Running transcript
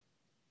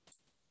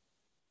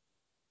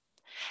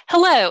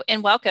Hello,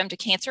 and welcome to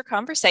Cancer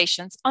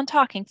Conversations on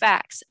Talking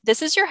Facts.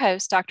 This is your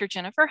host, Dr.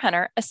 Jennifer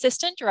Hunter,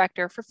 Assistant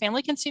Director for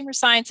Family Consumer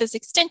Sciences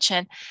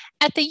Extension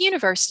at the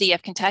University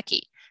of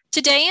Kentucky.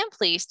 Today, I'm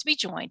pleased to be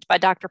joined by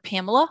Dr.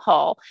 Pamela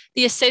Hall,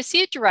 the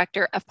Associate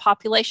Director of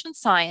Population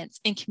Science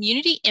and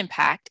Community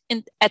Impact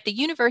at the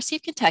University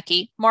of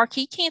Kentucky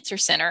Markey Cancer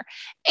Center,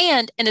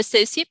 and an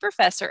Associate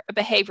Professor of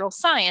Behavioral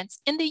Science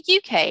in the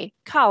UK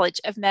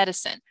College of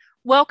Medicine.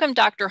 Welcome,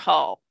 Dr.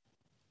 Hall.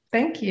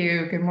 Thank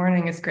you. Good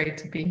morning. It's great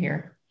to be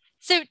here.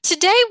 So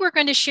today we're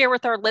going to share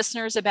with our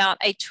listeners about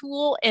a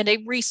tool and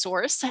a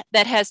resource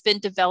that has been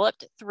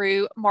developed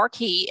through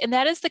Markey, and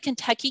that is the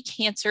Kentucky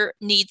Cancer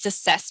Needs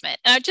Assessment.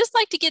 And I'd just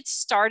like to get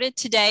started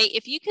today.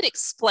 If you could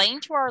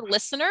explain to our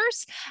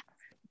listeners,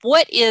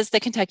 what is the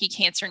Kentucky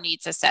Cancer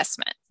Needs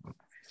Assessment?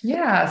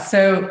 Yeah,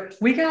 so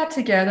we got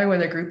together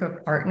with a group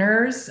of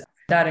partners.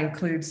 That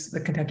includes the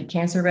Kentucky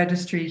Cancer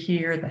Registry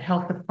here, the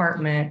Health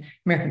Department,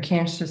 American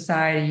Cancer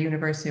Society,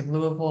 University of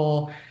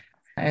Louisville,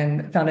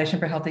 and Foundation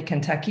for Healthy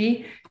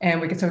Kentucky. And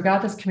we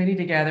got this committee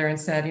together and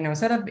said,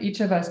 instead of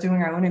each of us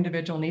doing our own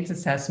individual needs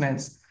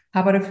assessments,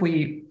 how about if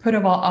we put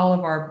all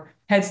of our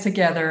heads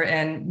together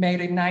and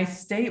made a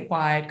nice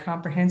statewide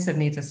comprehensive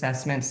needs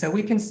assessment so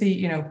we can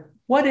see,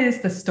 what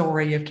is the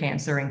story of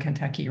cancer in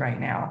Kentucky right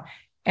now?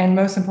 And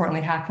most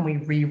importantly, how can we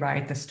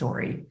rewrite the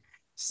story?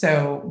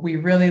 So we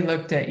really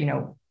looked at,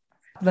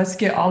 let's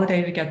get all the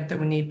data together that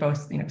we need,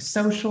 both,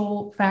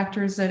 social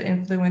factors that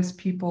influence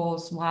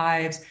people's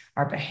lives,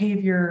 our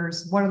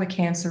behaviors, what are the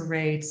cancer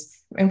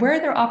rates, and where are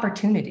there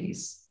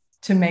opportunities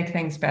to make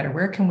things better?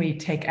 Where can we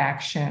take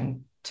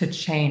action to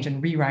change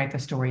and rewrite the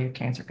story of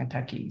Cancer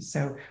Kentucky?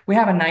 So we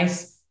have a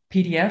nice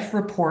PDF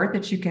report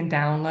that you can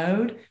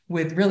download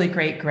with really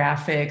great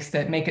graphics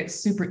that make it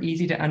super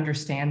easy to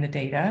understand the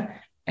data.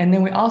 And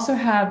then we also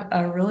have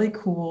a really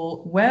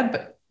cool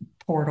web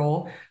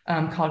portal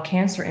called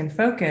Cancer in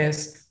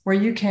Focus, where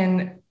you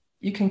can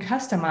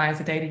customize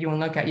the data you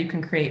want to look at. You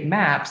can create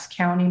maps,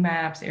 county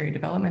maps, area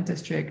development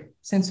district,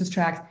 census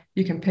tracts.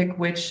 You can pick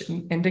which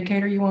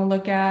indicator you want to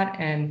look at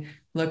and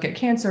look at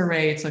cancer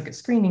rates, look at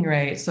screening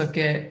rates, look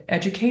at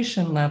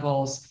education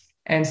levels.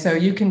 And so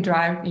you can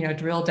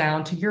drill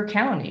down to your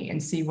county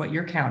and see what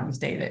your county's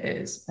data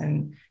is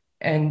and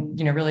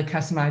really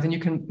customize. And you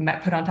can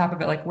put on top of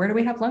it, like, where do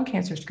we have lung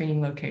cancer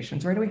screening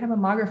locations? Where do we have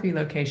mammography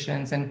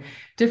locations and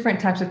different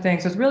types of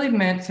things? So it's really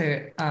meant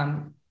to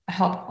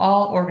help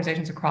all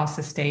organizations across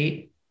the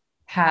state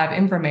have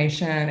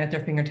information at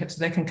their fingertips so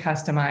they can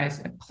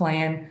customize and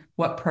plan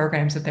what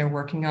programs that they're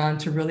working on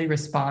to really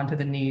respond to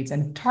the needs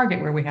and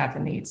target where we have the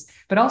needs.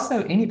 But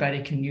also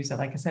anybody can use it,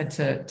 like I said,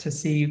 to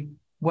see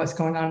what's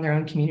going on in their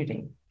own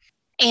community.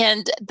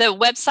 And the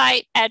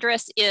website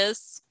address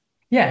is?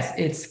 Yes,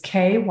 it's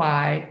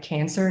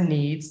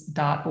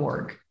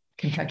kycancerneeds.org.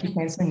 Kentucky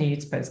Cancer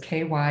Needs, but it's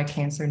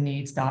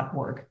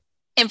kycancerneeds.org.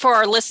 And for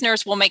our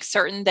listeners, we'll make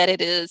certain that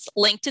it is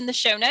linked in the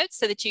show notes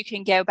so that you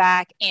can go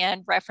back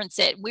and reference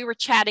it. We were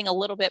chatting a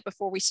little bit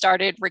before we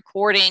started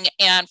recording,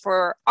 and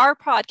for our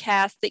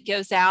podcast that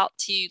goes out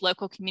to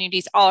local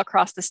communities all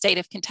across the state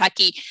of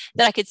Kentucky,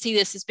 that I could see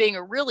this as being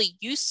a really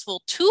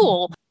useful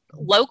tool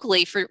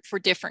locally for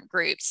different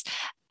groups.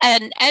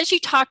 And as you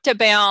talked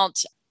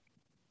about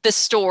the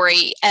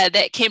story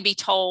that can be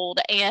told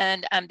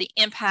and the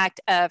impact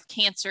of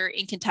cancer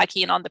in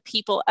Kentucky and on the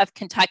people of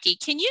Kentucky,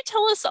 can you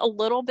tell us a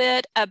little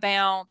bit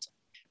about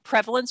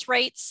prevalence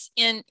rates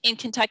in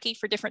Kentucky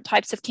for different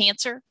types of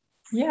cancer?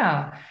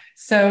 Yeah,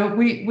 so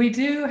we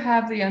do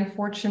have the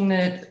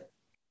unfortunate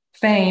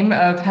fame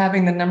of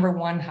having the number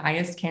one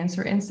highest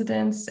cancer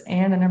incidence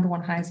and the number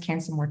one highest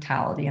cancer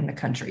mortality in the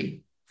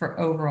country for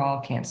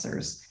overall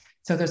cancers.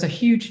 So there's a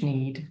huge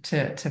need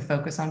to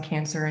focus on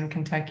cancer in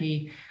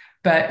Kentucky.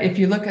 But if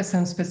you look at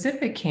some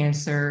specific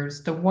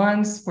cancers, the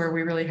ones where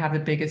we really have the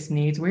biggest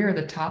needs, we are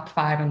the top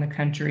 5 in the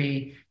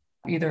country,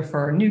 either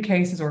for new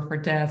cases or for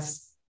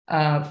deaths,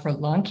 for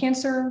lung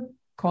cancer,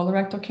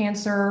 colorectal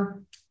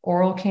cancer,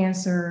 oral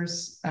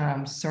cancers,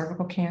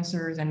 cervical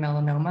cancers, and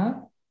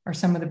melanoma are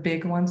some of the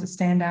big ones that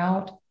stand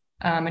out.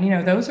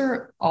 And those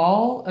are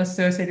all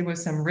associated with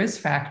some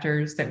risk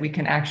factors that we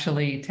can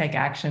actually take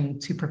action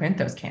to prevent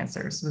those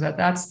cancers. So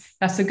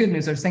that's the good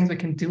news. There's things we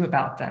can do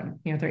about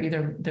them. They're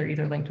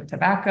either linked with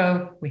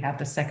tobacco. We have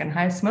the second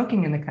highest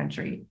smoking in the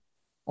country,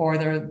 or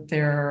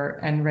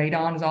and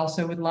radon is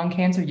also with lung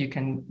cancer. You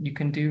can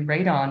do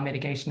radon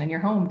mitigation in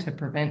your home to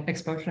prevent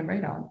exposure to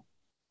radon.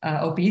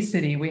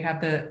 Obesity, we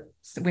have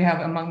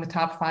among the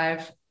top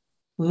 5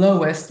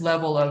 lowest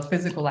level of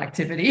physical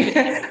activity,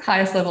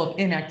 highest level of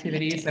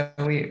inactivity. So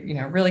we,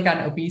 really got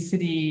an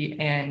obesity,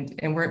 and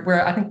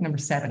we're I think number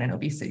 7 in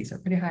obesity, so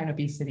pretty high in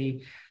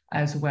obesity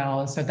as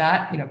well. So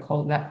that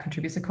that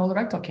contributes to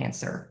colorectal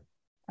cancer.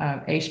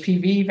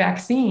 HPV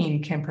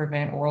vaccine can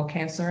prevent oral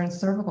cancer and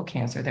cervical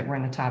cancer that we're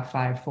in the top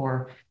 5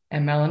 for,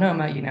 and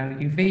melanoma.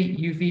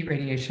 UV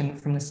radiation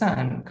from the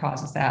sun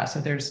causes that.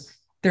 So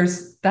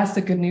that's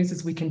the good news,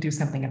 is we can do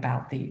something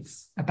about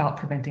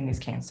preventing these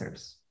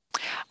cancers.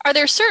 Are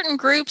there certain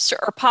groups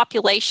or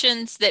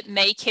populations that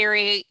may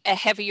carry a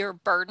heavier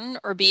burden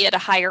or be at a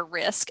higher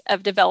risk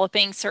of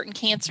developing certain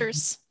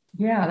cancers?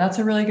 Yeah, that's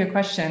a really good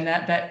question.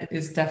 That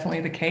is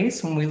definitely the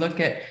case. When we look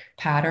at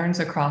patterns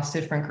across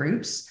different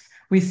groups,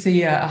 we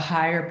see a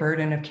higher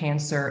burden of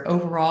cancer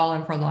overall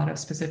and for a lot of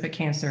specific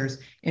cancers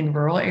in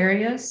rural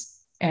areas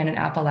and in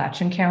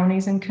Appalachian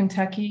counties in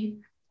Kentucky.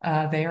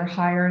 They are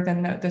higher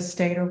than the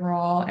state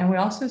overall. And we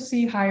also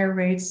see higher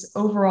rates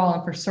overall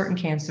and for certain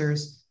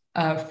cancers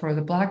for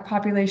the Black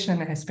population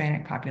and the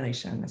Hispanic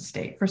population in the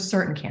state for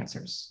certain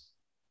cancers.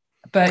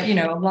 But,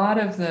 a lot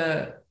of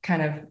the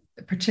kind of,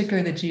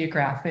 particularly the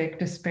geographic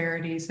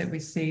disparities that we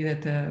see,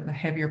 that the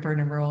heavier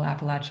burden in rural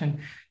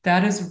Appalachian,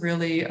 that is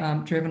really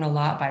driven a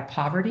lot by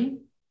poverty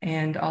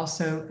and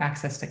also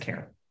access to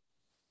care.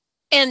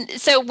 And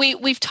so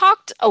we've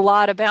talked a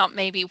lot about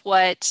maybe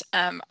what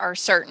are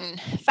certain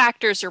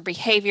factors or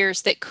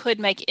behaviors that could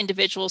make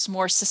individuals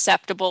more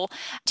susceptible.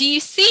 Do you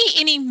see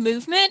any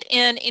movement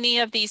in any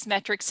of these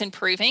metrics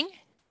improving?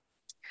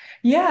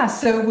 Yeah,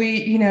 so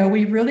we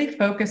really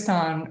focus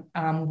on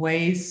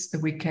ways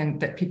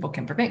that people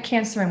can prevent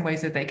cancer and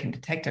ways that they can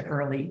detect it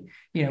early,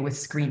 with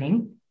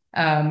screening.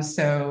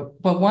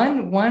 But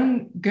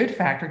one good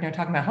factor,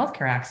 talking about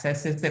healthcare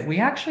access, is that we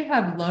actually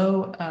have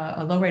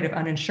a low rate of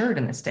uninsured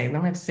in the state. We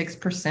only have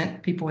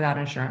 6% people without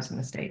insurance in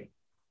the state,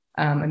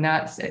 and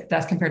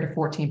that's compared to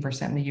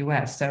 14% in the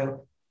U.S.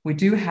 So we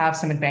do have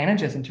some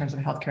advantages in terms of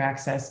healthcare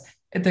access.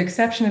 The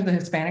exception of the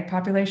Hispanic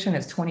population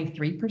is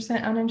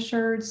 23%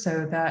 uninsured.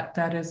 So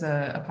that is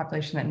a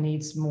population that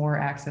needs more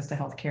access to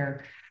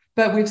healthcare.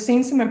 But we've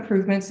seen some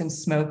improvements in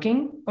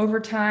smoking over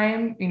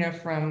time,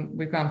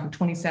 we've gone from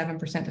 27%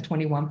 to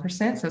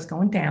 21%. So it's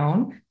going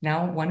down.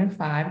 Now 1 in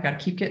 5, we've got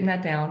to keep getting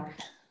that down.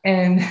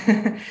 And,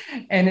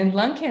 and in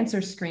lung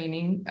cancer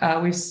screening,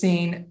 we've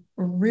seen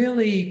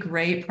really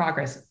great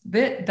progress.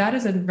 That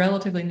is a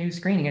relatively new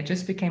screening. It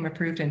just became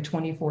approved in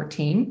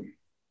 2014.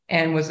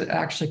 And was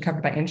actually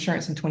covered by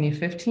insurance in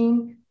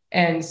 2015.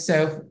 And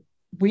so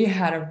we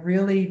had a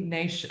really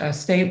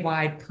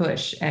statewide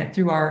push, and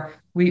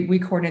we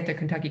coordinate the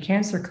Kentucky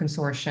Cancer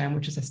Consortium,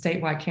 which is a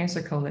statewide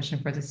cancer coalition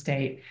for the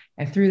state.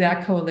 And through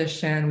that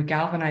coalition, we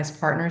galvanized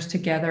partners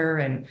together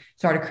and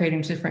started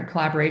creating different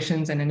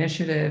collaborations and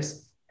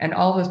initiatives. And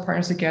all those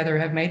partners together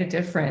have made a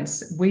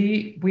difference.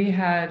 We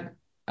had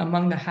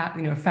among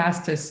the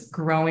fastest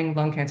growing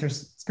lung cancer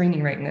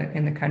screening rate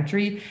in the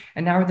country,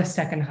 and now we're the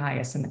second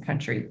highest in the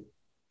country.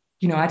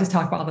 I just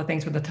talked about all the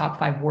things we're the top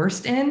 5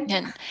 worst in.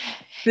 And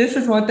this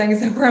is one thing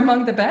that we're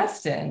among the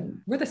best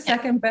in. We're the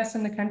second best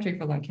in the country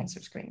for lung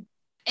cancer screening.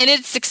 And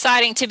it's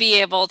exciting to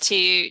be able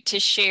to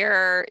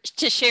share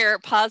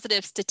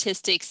positive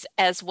statistics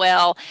as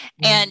well.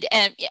 Mm-hmm.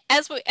 And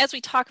as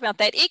we talk about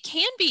that, it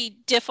can be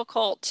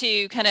difficult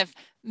to kind of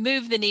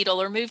move the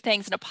needle or move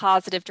things in a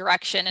positive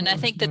direction. And I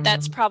think that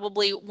that's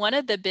probably one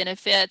of the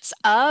benefits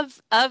of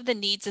the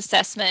needs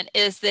assessment,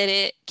 is that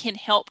it can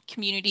help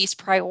communities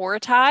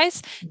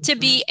prioritize to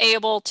be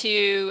able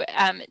to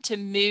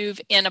move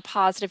in a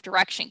positive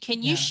direction.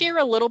 Can you share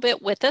a little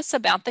bit with us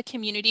about the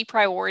community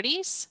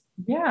priorities?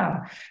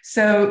 Yeah.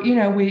 So,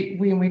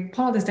 we put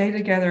all this data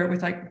together, it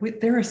was like,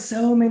 there are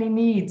so many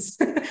needs.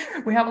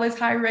 We have all these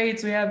high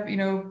rates. We have,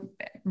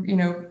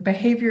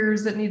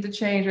 behaviors that need to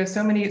change. There's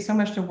so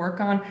much to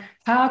work on.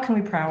 How can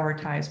we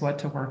prioritize what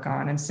to work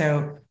on? And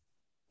so,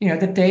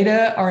 the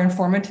data are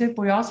informative,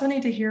 but we also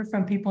need to hear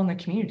from people in the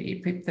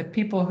community, the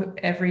people who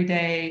every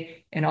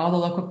day in all the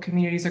local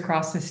communities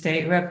across the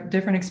state who have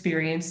different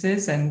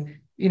experiences and,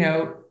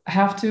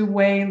 have to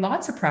weigh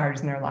lots of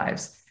priorities in their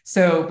lives.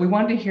 So we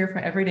wanted to hear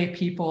from everyday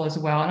people as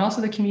well, and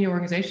also the community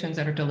organizations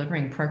that are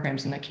delivering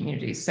programs in the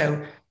community.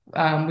 So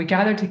we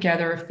gathered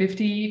together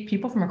 50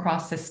 people from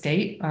across the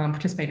state,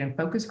 participated in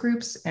focus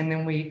groups, and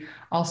then we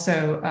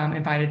also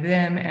invited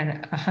them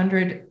and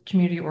 100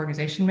 community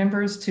organization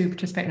members to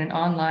participate in an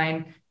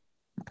online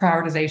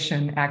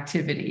prioritization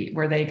activity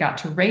where they got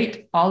to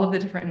rate all of the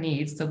different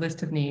needs, the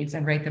list of needs,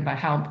 and rate them by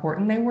how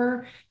important they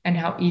were and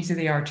how easy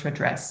they are to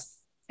address.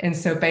 And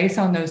so based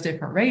on those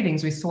different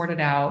ratings, we sorted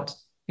out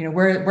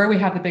where we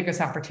have the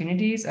biggest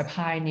opportunities of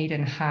high need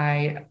and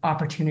high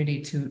opportunity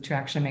to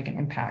actually make an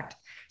impact.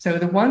 So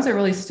the ones that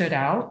really stood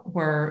out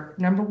were,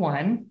 number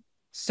one,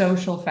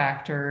 social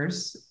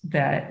factors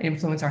that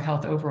influence our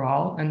health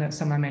overall. And that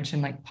some I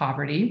mentioned, like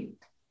poverty,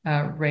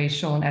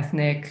 racial and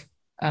ethnic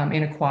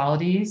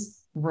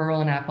inequalities,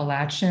 rural and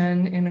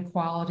Appalachian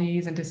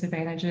inequalities and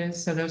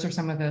disadvantages. So those are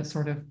some of the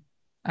sort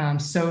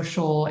of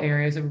social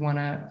areas that we want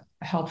to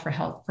help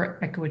for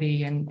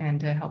equity and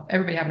to help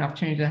everybody have an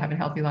opportunity to have a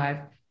healthy life.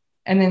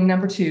 And then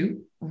number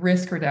two,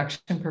 risk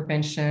reduction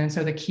prevention.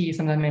 So the keys,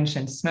 some of them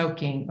mentioned,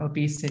 smoking,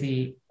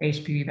 obesity,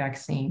 HPV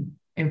vaccine,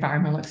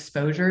 environmental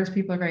exposures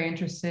people are very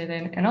interested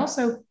in. And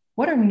also,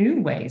 what are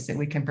new ways that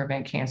we can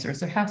prevent cancer?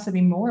 So there has to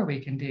be more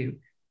we can do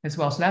as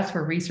well. So that's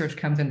where research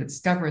comes in to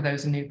discover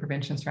those new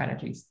prevention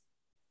strategies.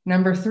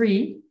 Number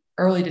three,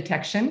 early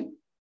detection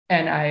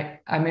And I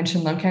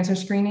mentioned lung cancer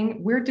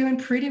screening. We're doing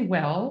pretty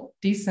well,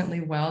 decently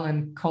well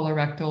in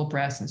colorectal,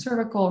 breast, and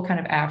cervical, kind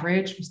of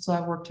average. We still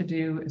have work to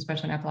do,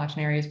 especially in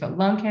Appalachian areas. But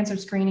lung cancer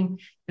screening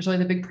is really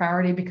the big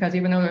priority because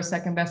even though they're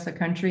second best in the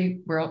country,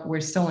 we're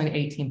still in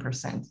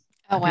 18%.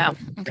 Oh, wow.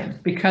 Okay.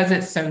 Because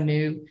it's so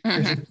new,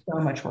 there's just so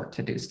much work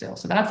to do still.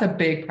 So that's a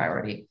big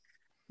priority.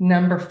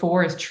 Number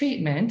 4 is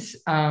treatment.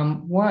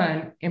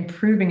 One,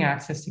 improving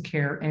access to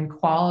care and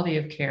quality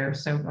of care.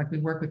 So like we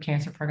work with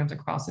cancer programs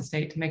across the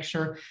state to make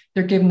sure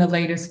they're giving the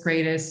latest,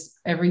 greatest,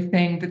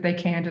 everything that they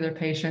can to their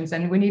patients.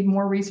 And we need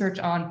more research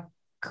on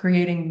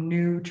creating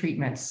new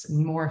treatments,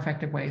 more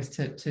effective ways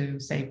to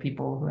save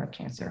people who have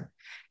cancer.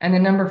 And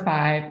then number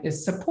 5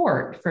 is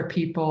support for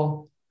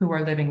people who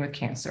are living with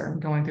cancer,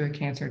 going through a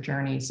cancer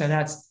journey. So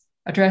that's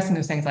addressing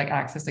those things like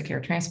access to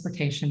care,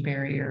 transportation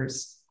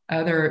barriers,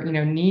 other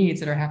needs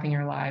that are happening in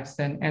your lives,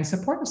 and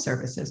supportive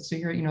services. So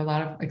you're a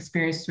lot of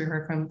experience we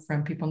heard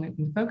from people in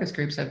the focus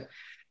groups of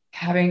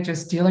having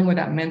just dealing with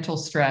that mental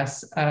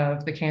stress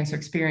of the cancer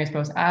experience,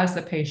 both as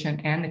the patient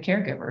and the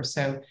caregiver.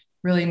 So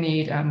really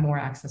need more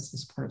access to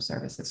supportive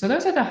services. So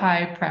those are the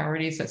high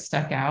priorities that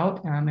stuck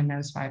out in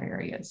those 5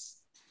 areas.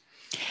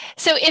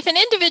 So if an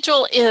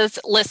individual is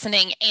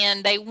listening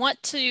and they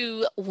want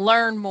to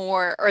learn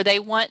more, or they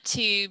want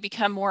to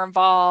become more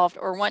involved,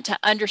 or want to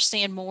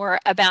understand more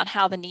about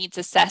how the needs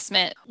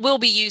assessment will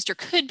be used or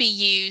could be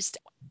used,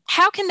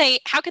 how can they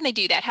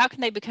do that? How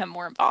can they become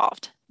more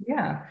involved?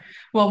 Yeah.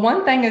 Well,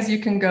 one thing is you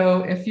can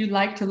go, if you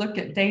like to look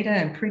at data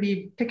and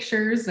pretty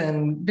pictures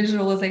and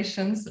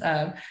visualizations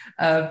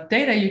of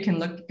data, you can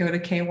go to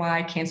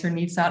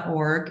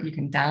kycancerneeds.org. You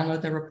can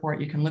download the report.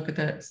 You can look at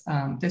the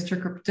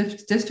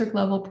district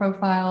level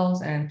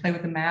profiles and play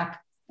with the map.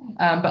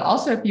 But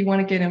also, if you want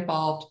to get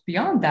involved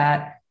beyond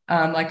that,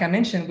 like I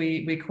mentioned,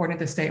 we coordinate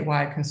the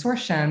statewide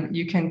consortium.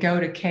 You can go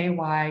to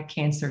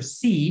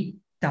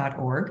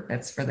kycancerc.org.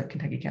 That's for the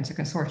Kentucky Cancer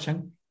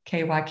Consortium.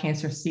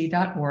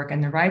 kycancerc.org.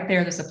 And then right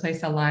there's a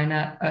place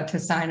to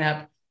sign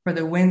up for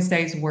the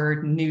Wednesday's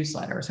Word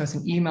newsletter. So it's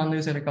an email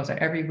newsletter that goes out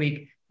every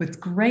week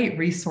with great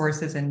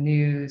resources and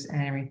news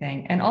and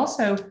everything. And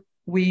also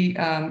we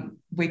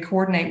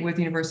coordinate with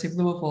the University of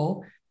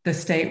Louisville, the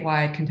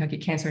statewide Kentucky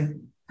Cancer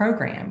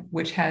Program,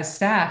 which has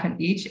staff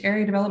in each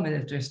area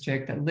development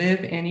district that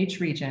live in each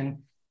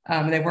region.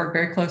 They work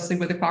very closely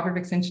with the cooperative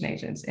extension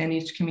agents in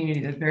each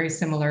community. There's a very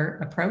similar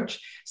approach.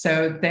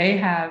 So they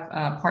have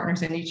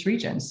partners in each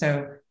region.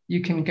 So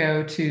you can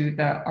go to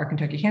our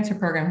Kentucky Cancer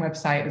Program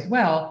website as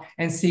well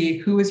and see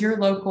who is your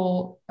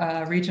local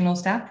regional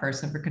staff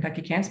person for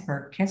Kentucky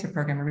Cancer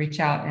Program, and reach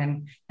out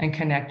and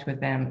connect with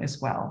them as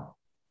well.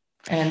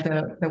 And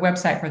the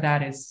website for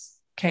that is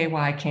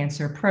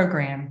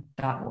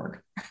kycancerprogram.org.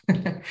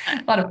 A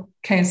lot of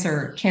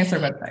cancer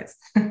websites.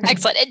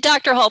 Excellent.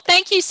 Dr. Hull,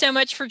 thank you so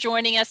much for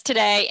joining us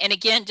today. And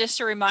again, just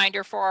a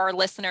reminder for our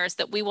listeners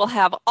that we will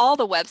have all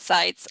the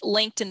websites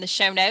linked in the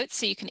show notes,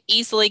 so you can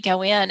easily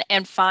go in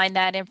and find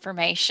that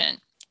information.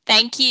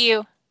 Thank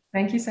you.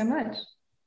 Thank you so much.